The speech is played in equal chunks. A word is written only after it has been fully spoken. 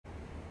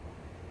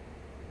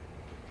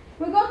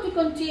We're going to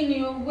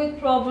continue with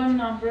problem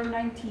number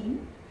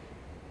 19.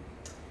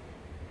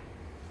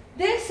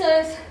 This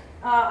is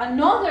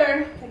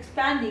another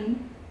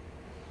expanding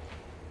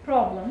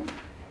problem,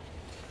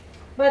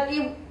 but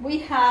if we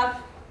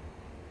have,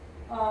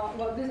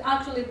 well, this is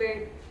actually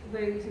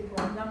very easy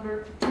problem.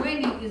 Number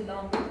 20 is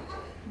longer.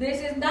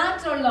 This is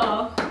natural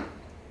log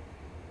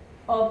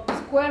of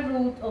square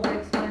root of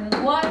x minus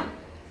y.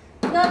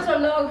 Natural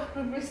log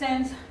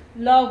represents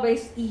log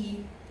base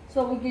e.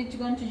 So we're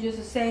going to use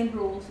the same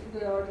rules.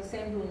 They are the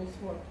same rules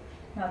for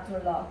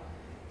natural log.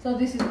 So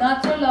this is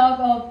natural log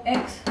of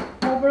x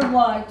over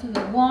y to the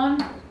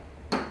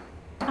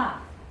 1/2,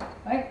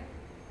 right?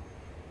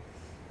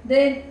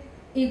 Then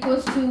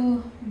equals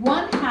to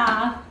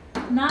 1/2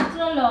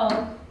 natural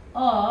log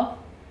of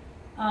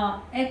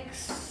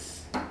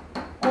x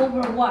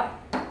over y.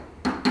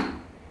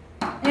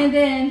 And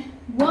then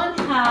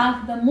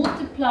 1/2 the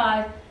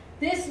multiplied.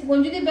 This,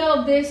 when you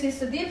develop this,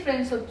 is a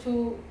difference of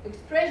two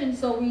expressions,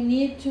 so we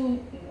need to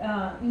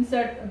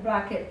insert a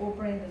bracket or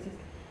parentheses.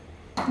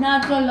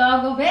 Natural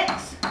log of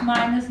x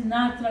minus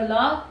natural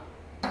log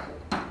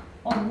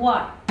of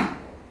y.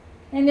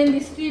 And then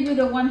distribute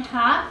the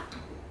 1/2.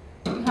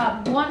 You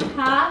have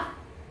 1/2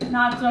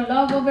 natural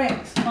log of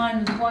x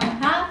minus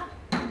 1/2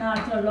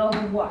 natural log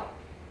of y.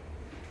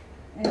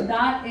 And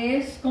that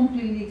is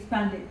completely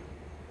expanded.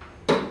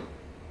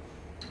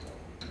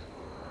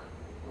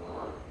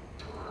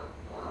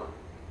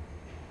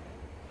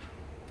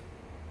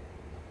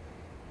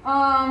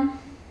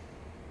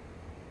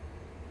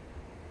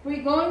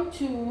 We're going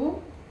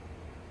to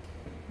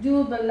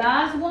do the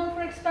last one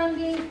for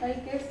expanding. I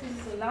guess this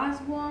is the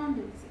last one.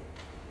 Let's see.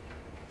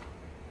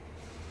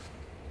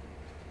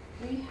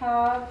 We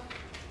have,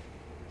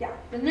 yeah,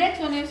 the next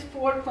one is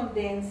for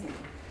condensing.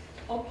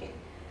 Okay,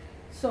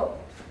 so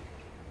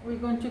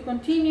we're going to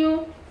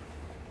continue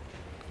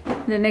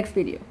in the next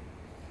video.